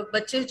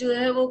बच्चे जो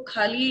है वो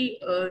खाली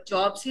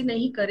जॉब्स ही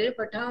नहीं करे,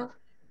 बट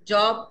हाँ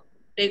जॉब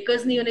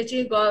टेकर्स नहीं होने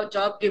चाहिए,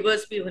 जॉब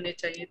गिवर्स भी होने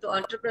चाहिए। तो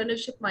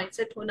एंटरप्रेन्योरशिप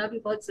माइंडसेट होना भी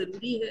बहुत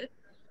जरूरी है,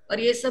 और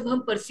ये सब हम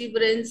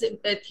परसिवरेंस,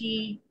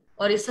 एम्पैथी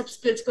और ये सब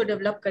स्किल्स को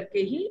डेवलप करके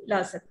ही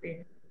ला सकते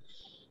हैं।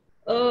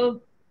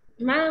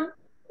 Ma'am,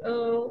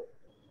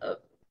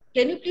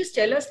 can you please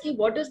tell us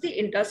what is the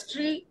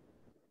industry,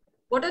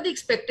 what are the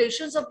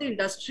expectations of the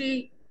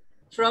industry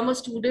from a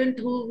student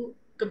who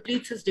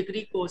completes his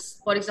degree course?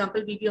 For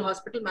example, BBA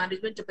Hospital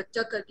Management जब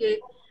बच्चा करके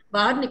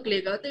बाहर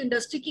निकलेगा तो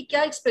industry की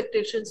क्या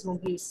expectations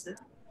होंगी इससे?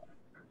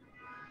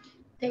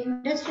 The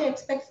industry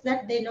expects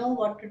that they know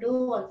what to do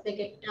once they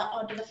get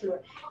onto the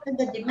floor. And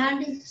the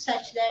demand is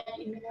such that,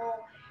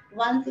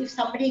 once if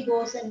somebody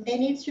goes and they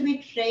needs to be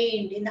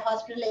trained in the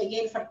hospital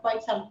again for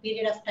quite some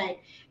period of time,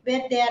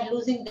 where they are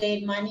losing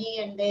their money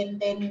and then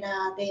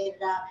their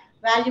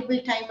valuable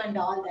time and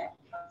all that.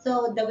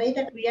 So the way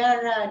that we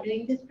are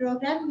doing this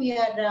program, we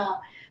are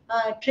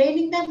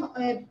training them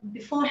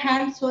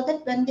beforehand so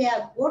that when they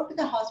go to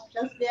the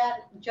hospitals, they are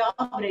job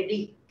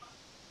ready.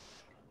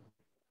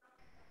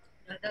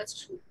 Yeah,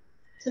 that's true.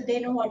 So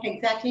they know what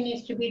exactly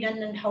needs to be done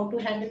and how to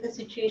handle the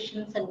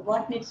situations and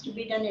what needs to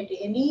be done at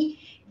any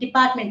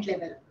department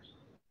level.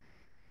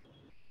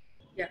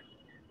 Yeah.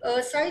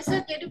 Sai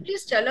sir, can you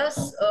please tell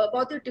us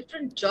about the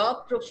different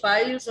job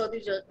profiles or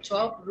the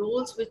job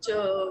roles which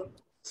a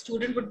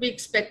student would be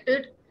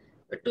expected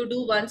to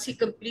do once he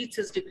completes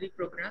his degree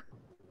program?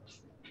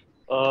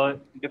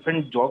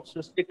 Different job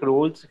specific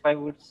roles, if I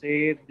would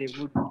say,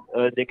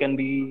 they can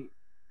be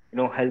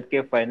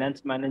healthcare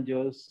finance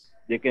managers,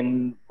 they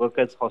can work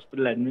as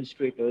hospital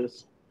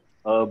administrators,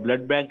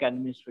 blood bank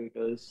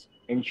administrators,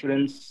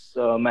 insurance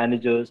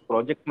managers,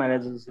 project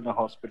managers in a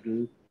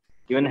hospital,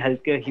 even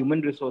healthcare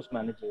human resource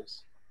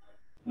managers.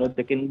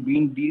 They can be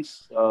in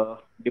these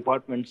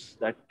departments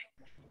that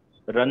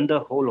run the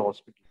whole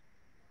hospital.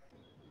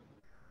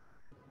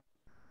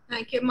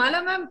 Thank you.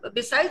 Mala ma'am,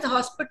 besides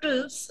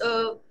hospitals,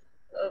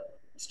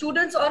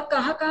 students और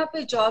कहाँ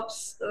पे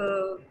jobs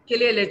के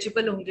लिए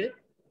eligible होंगे?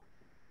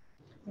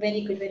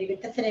 Very good, very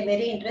good. That's a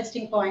very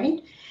interesting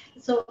point.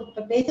 So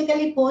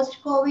basically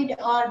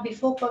post-COVID or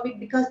before COVID,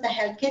 because the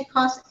healthcare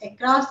costs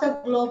across the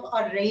globe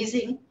are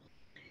rising.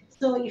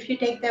 So if you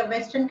take the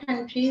Western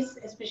countries,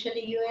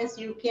 especially US,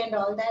 UK and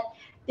all that,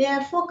 they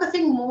are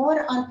focusing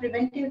more on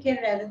preventive care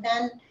rather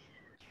than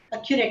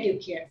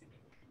curative care.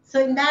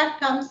 So in that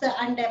comes,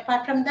 and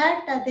apart from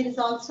that, there is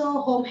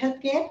also home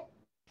health care,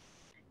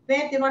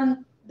 where they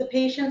want the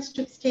patients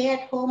to stay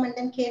at home and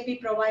then care be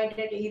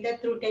provided either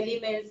through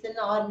telemedicine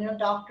or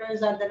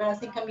doctors or the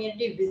nursing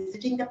community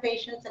visiting the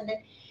patients and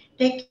then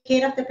take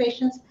care of the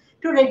patients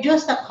to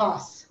reduce the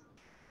costs,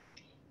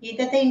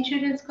 either the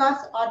insurance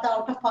costs or the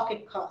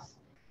out-of-pocket costs.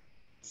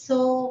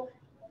 So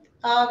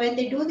when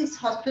they do this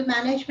hospital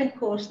management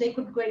course, they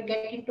could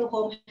get into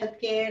home health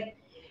care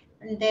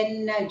and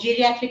then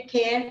geriatric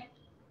care.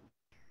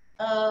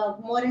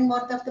 More and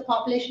more of the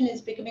population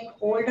is becoming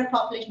older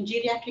population.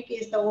 Geriatric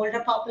is the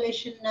older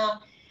population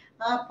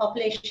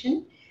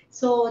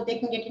so they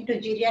can get into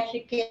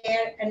geriatric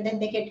care and then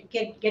they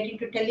get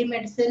into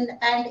telemedicine.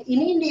 And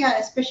in India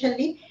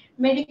especially,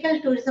 medical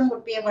tourism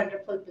would be a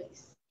wonderful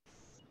place.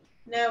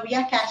 Now we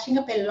are catching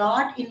up a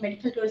lot in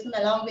medical tourism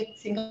along with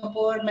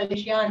Singapore,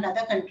 Malaysia and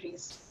other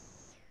countries.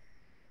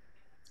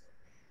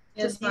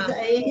 Yes, these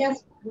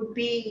areas would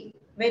be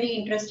very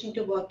interesting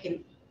to work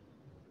in.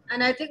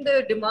 And I think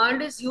the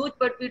demand is huge,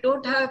 but we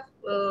don't have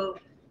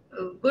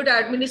good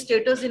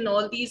administrators in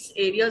all these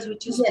areas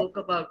which you spoke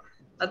about.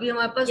 अभी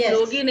हमारे पास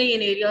लोग ही नहीं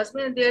इन areas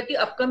में. They are the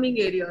upcoming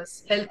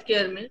areas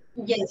healthcare में.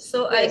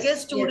 So I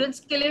guess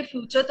students के लिए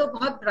future तो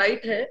बहुत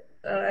bright है.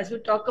 As we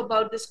talk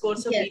about this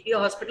course of BBA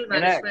Hospital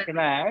Management. Can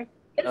I add?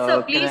 Yes,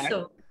 sir. Please,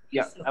 sir.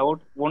 Yeah, I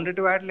wanted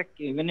to add, like,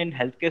 even in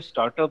healthcare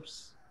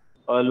startups,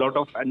 a lot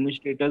of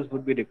administrators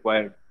would be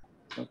required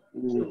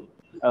to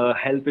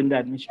help in the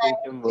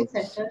administrative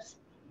works.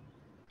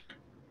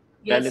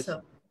 Yes,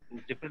 sir.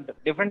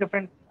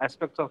 Different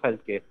aspects of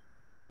healthcare.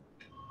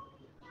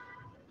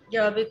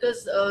 Yeah,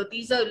 because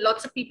these are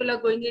lots of people are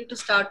going into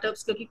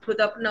startups क्योंकि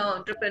खुद अपना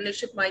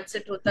entrepreneurship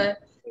mindset होता है,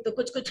 तो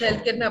कुछ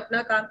healthcare में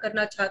अपना काम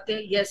करना चाहते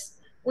हैं. Yes,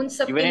 उन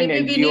सब के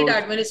लिए भी we need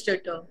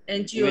administrator.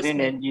 NGOs. Even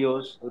in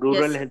NGOs,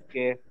 rural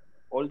healthcare,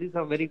 all these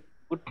are very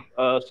good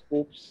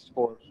scopes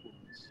for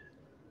students.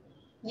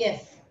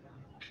 Yes.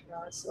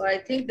 So I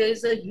think there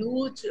is a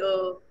huge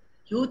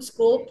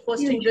scope for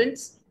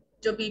students.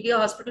 जो BBA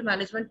Hospital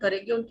Management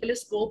करेंगे उनके लिए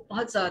scope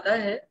बहुत ज़्यादा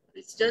है.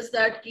 It's just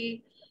that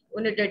कि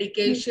उन्हें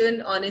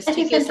dedication,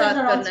 honesty के साथ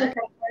करना है.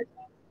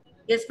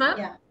 Yes, ma'am.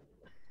 Yeah.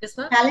 Yes,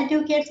 ma'am.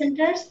 Palliative care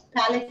centers,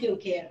 palliative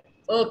care.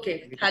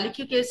 Okay,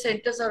 palliative care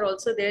centers are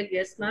also there.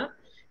 Yes, ma'am.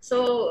 So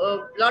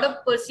lot of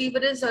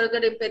perseverance और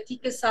अगर empathy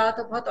के साथ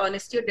और बहुत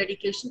honesty और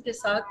dedication के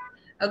साथ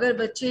अगर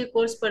बच्चे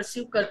course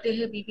pursue करते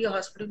हैं BBA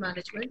Hospital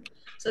Management,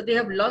 so they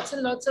have lots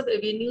and lots of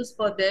avenues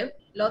for them,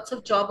 lots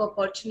of job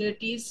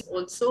opportunities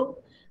also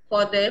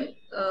for them,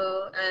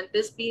 and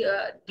this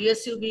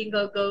DSU being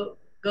a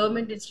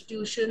government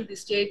institution, the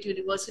state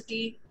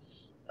university,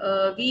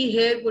 we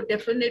here would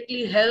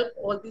definitely help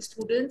all the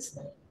students.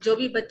 जो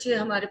भी बच्चे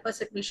हमारे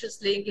पास admissions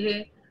लेंगे,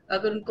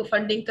 अगर उनको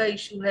funding का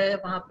issue है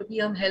वहाँ पे भी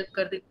हम हेल्प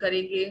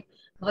करेंगे.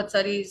 बहुत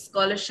सारी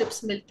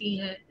स्कॉलरशिप्स मिलती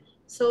हैं.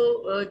 सो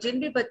जिन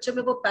भी बच्चों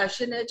में वो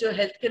पैशन है, जो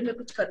हेल्थ केयर में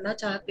कुछ करना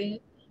चाहते हैं,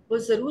 वो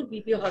जरूर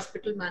बीबीए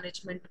हॉस्पिटल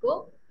मैनेजमेंट को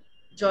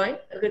ज्वाइन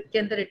के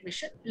अंदर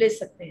एडमिशन ले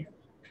सकते हैं.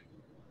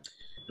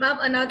 Ma'am,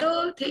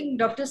 another thing,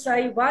 Dr.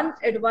 Sai, one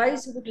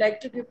advice you would like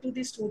to give to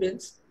the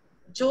students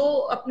जो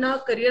अपना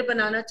करियर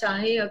बनाना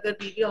चाहे अगर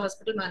बीबीए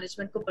हॉस्पिटल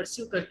मैनेजमेंट को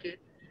परस्यू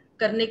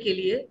करने के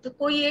लिए, तो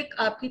कोई एक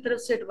आपकी तरफ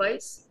से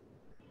advice?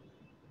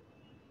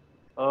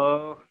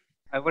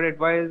 I would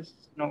advise,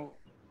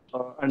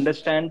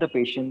 understand the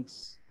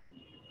patients,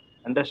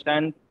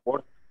 understand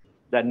what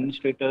the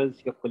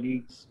administrators, your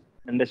colleagues,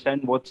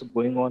 understand what's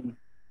going on.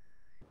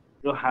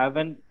 Have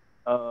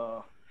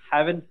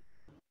an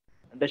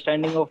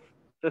understanding of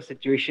the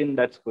situation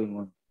that's going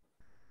on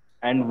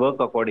and work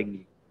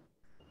accordingly.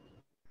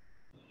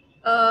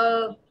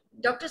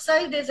 Dr.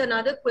 Sai, there's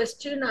another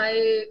question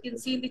I can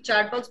see in the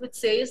chat box which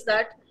says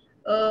that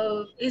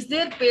is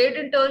there paid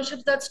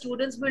internships that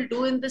students will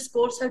do in this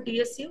course at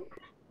DSU?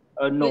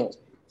 No,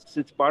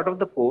 it's part of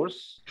the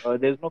course.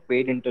 There's no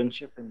paid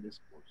internship in this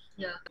course.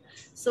 Yeah.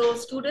 So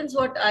students,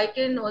 what I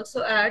can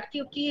also add,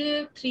 क्योंकि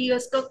ये 3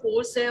 years का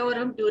course है और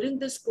हम during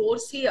this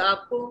course ही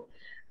आपको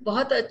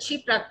बहुत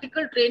अच्छी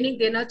practical training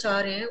देना चाह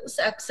रहे हैं. उस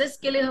access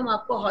के लिए हम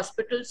आपको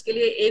hospitals के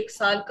लिए 1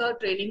 साल का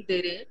training दे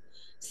रहे हैं.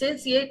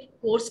 Since ये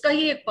course का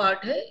ही एक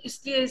part है,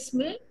 इसलिए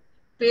इसमें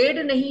पेड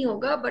नहीं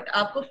होगा, बट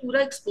आपको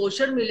पूरा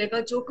एक्सपोजर मिलेगा.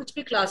 जो कुछ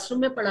भी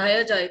क्लासरूम में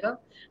पढ़ाया जाएगा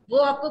वो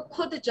आपको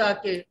खुद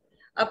जाके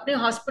अपने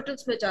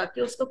हॉस्पिटल्स में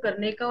जाके उसको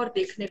करने का और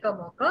देखने का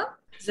मौका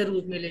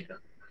जरूर मिलेगा.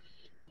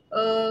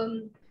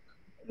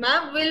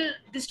 Ma'am, will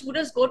the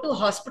students go to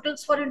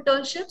hospitals for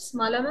internships,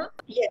 Mala ma'am?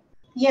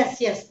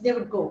 Yes, they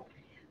would go.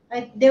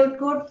 They would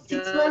go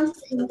 6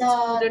 months in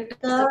the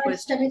 3rd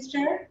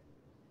semester,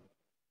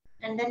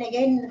 and then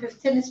again in the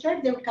 5th semester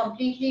they would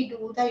completely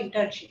do the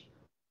internship.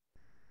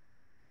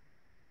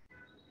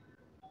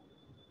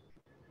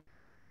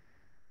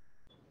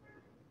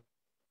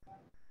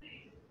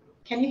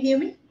 Can you hear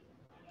me?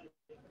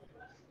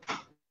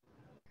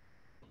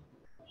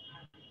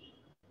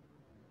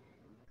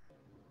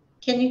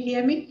 Can you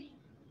hear me?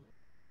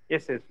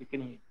 Yes, we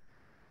can hear.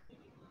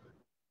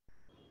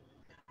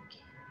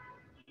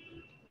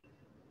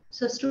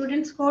 So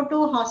students go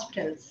to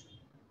hospitals.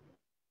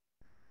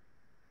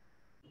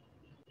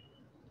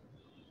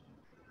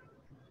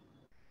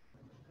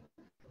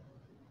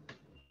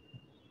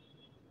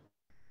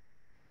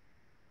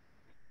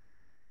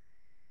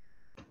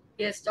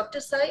 Yes, Dr.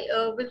 Sai,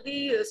 will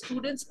the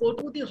students go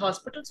to the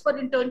hospitals for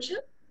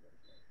internship?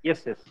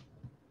 Yes.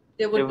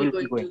 They would be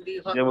going to the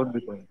hospital. They would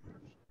be going.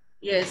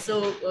 Yes, so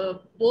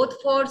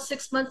both for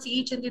 6 months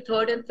each in the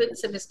 3rd and 5th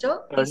semester.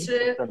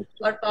 तीसरे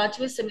और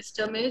 5वें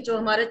semester में जो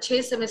हमारा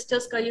 6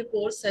 semesters का ये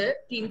course है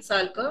 3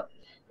 साल का,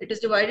 it is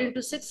divided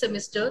into 6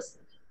 semesters.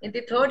 In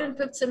the 3rd and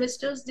 5th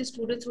semesters, the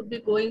students would be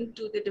going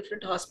to the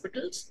different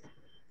hospitals.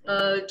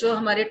 जो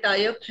हमारे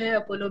tie-up है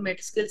अपोलो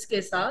मेडस्किल्स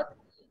के साथ,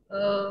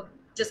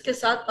 जिसके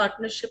साथ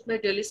पार्टनरशिप में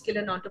Delhi skill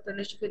and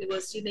entrepreneurship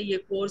university ने ये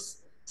कोर्स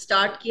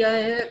स्टार्ट किया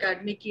है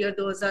एकेडमिक ईयर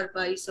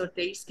 2022 और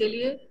 23 के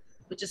लिए,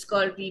 which is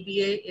called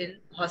BBA in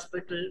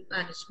Hospital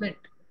Management.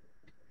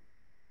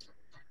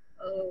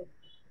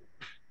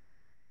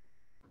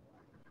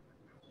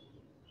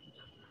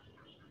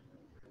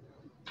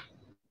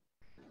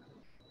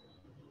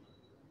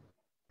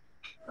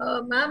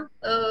 Ma'am,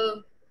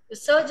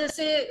 sir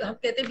जैसे हम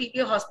कहते हैं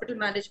बीबीए हॉस्पिटल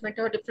मैनेजमेंट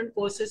और डिफरेंट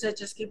कोर्सेज है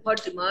जिसकी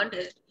बहुत डिमांड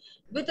है.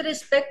 With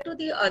respect to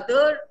the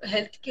other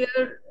health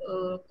care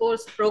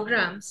course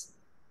programmes,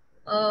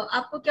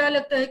 आपको क्या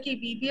लगता है कि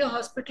बीबीए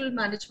हॉस्पिटल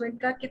मैनेजमेंट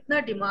का कितना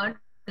डिमांड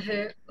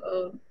है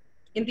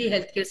in the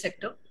health care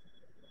sector?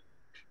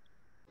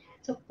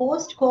 So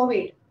post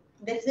COVID,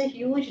 there is a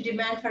huge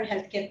demand for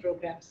healthcare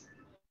programs.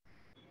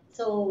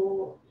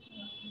 So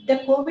the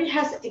COVID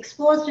has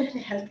exposed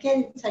healthcare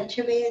in such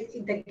a way,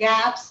 the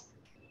gaps,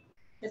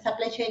 the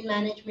supply chain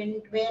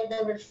management, where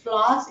there were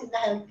flaws in the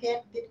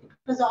healthcare, it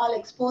was all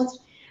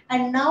exposed.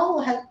 And now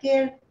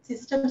healthcare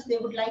systems, they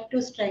would like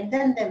to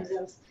strengthen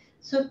themselves.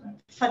 So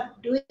for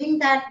doing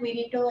that, we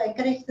need to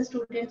encourage the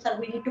students, or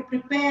we need to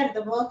prepare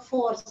the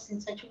workforce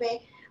in such a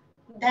way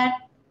that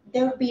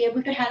they would be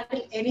able to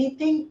handle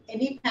anything,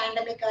 any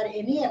pandemic or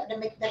any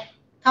epidemic that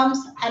comes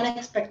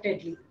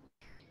unexpectedly.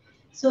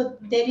 So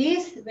there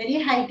is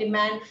very high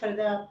demand for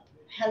the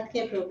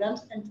healthcare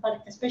programs, and for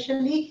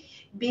especially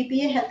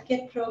BBA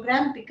healthcare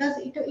program, because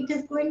it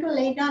is going to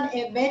lay down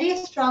a very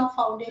strong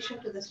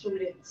foundation to the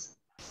students.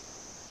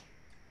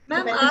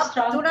 Ma'am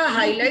आप थोड़ा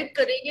highlight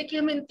करेंगे कि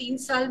हम इन 3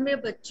 साल में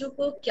बच्चों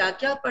को क्या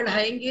क्या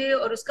पढ़ाएंगे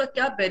और उसका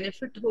क्या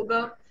बेनिफिट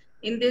होगा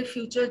in their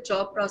future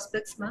job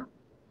prospects ma'am?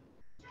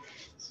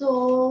 So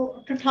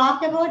to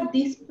talk about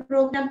this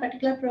program,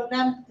 particular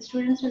program,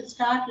 students will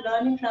start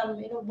learning from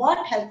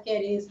what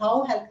healthcare is, how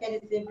healthcare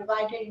is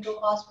divided into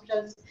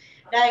hospitals,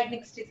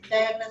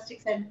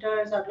 diagnostic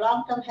centers, or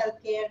long-term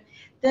healthcare.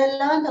 They'll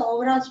learn the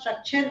overall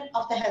structure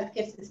of the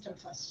healthcare system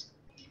first.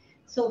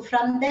 So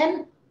from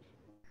then,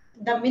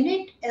 the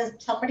minute as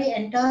somebody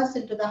enters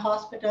into the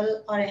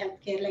hospital or a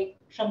healthcare, like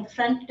from the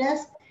front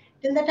desk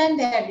till the time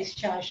they are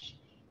discharged,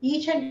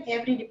 each and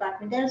every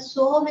department, there are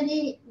so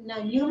many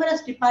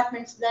numerous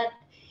departments that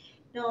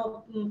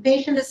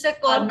patients जैसे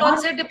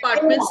कौन-कौन से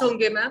departments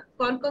होंगे ma'am?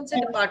 कौन-कौन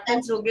से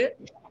departments होंगे?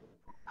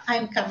 I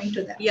am coming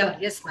to that. Yeah,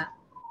 yes ma'am.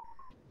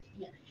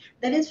 Yeah.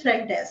 There is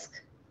front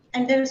desk,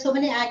 and there are so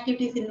many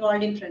activities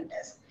involved in front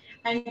desk.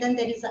 And then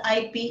there is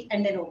IP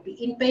and then OP,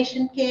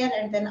 inpatient care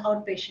and then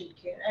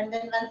outpatient care. And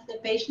then once the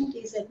patient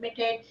is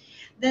admitted,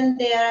 then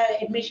there are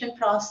admission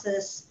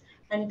process,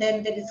 and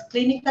then there is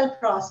clinical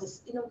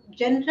process.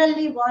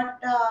 Generally what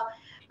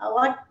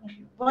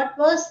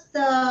was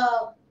the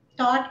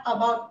thought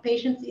about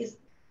patients is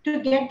to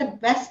get the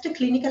best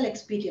clinical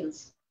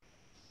experience.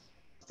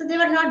 So they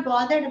were not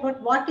bothered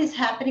about what is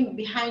happening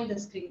behind the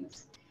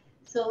screens.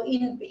 So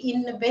in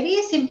very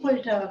simple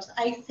terms,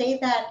 I say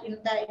that in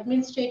the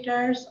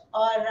administrators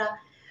or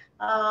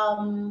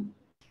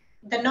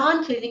the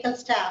non-clinical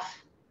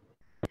staff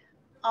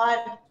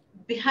are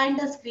behind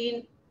the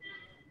screen,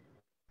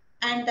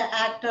 and the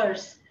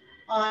actors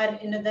or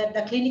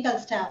the clinical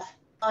staff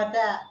are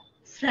the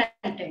front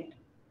end.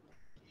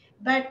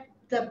 But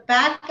the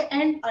back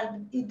end or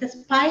the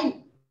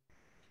spine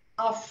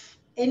of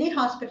any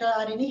hospital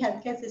or any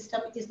healthcare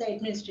system is the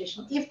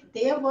administration. If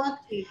they work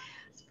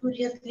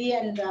spuriously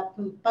and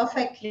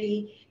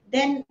perfectly,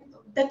 then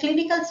the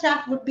clinical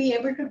staff would be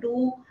able to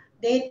do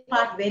their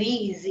part very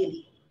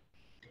easily.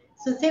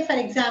 So say for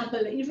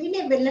example,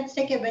 let's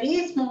take a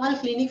very small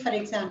clinic for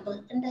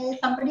example, and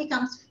somebody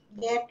comes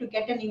there to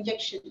get an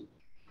injection,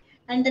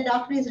 and the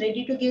doctor is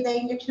ready to give the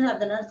injection or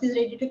the nurse is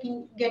ready to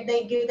give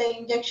the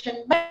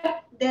injection,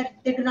 but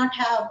they do not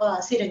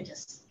have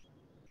syringes.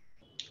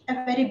 A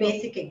very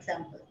basic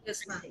example.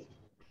 Yes ma'am.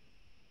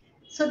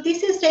 So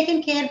this is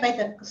taken care by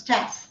the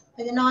staff,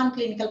 by the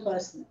non-clinical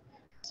person.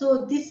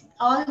 So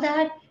all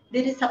that,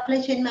 there is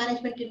supply chain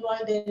management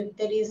involved,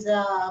 there is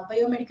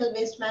biomedical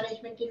waste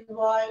management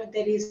involved,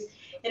 there is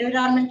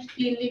environmental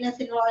cleanliness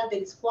involved,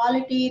 there is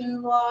quality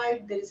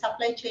involved, there is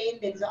supply chain,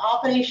 there is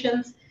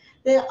operations,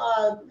 there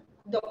are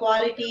the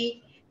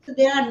quality. So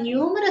there are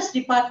numerous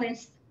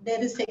departments.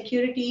 There is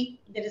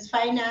security, there is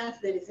finance,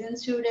 there is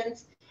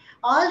insurance.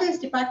 All these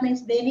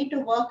departments, they need to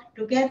work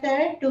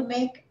together to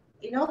make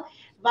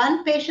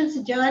one patient's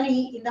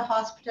journey in the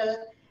hospital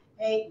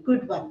a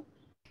good one.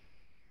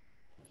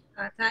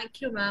 Thank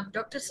you, ma'am.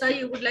 Dr. Sai,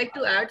 you would like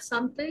to add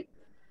something?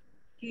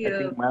 I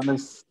think ma'am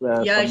is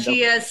yeah,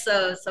 she has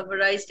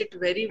summarized it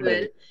very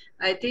well.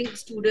 I think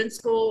students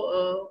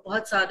को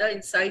बहुत ज़्यादा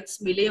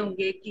insights मिले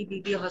होंगे कि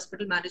BBA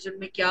hospital management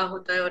में क्या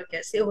होता है और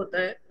कैसे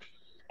होता है.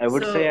 I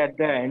would say at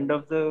the end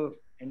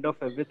of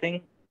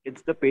everything,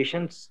 it's the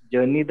patient's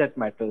journey that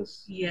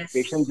matters. Yes.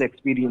 Patient's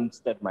experience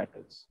that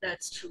matters.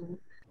 That's true.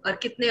 और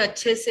कितने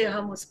अच्छे से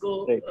हम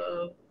उसको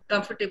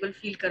comfortable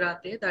feel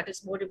कराते हैं. That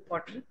is more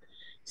important.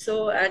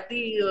 So at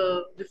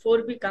the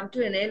before we come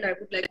to an end, I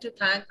would like to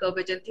thank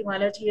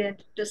Vyjayanthimala ji and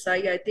Dr. Sai.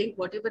 I think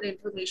whatever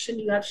information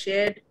you have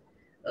shared,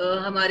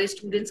 हमारे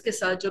students के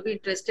साथ जो भी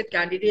interested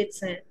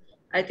candidates हैं,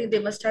 I think they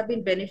must have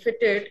been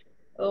benefited.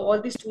 All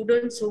the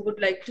students who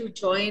would like to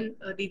join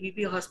the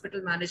BBA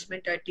Hospital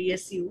Management at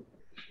DSEU,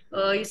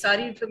 ये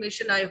सारी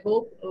information I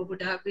hope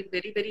would have been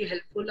very very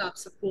helpful. आप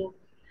सबको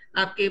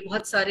आपके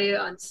बहुत सारे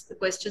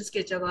questions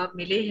के जवाब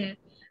मिले हैं.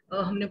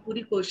 हमने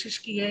पूरी कोशिश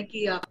की है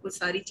कि आपको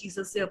सारी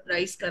चीजों से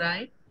अप्राइज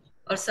कराएं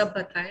और सब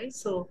बताएं.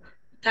 So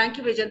thank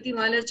you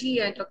Vyjayanthimala ji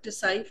and Dr.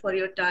 Sai for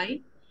your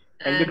time.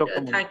 Thank you,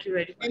 Dr. Thank you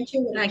very much. Thank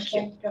you. Thank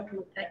you.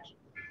 Dr. Thank you.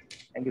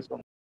 Thank you so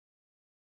much.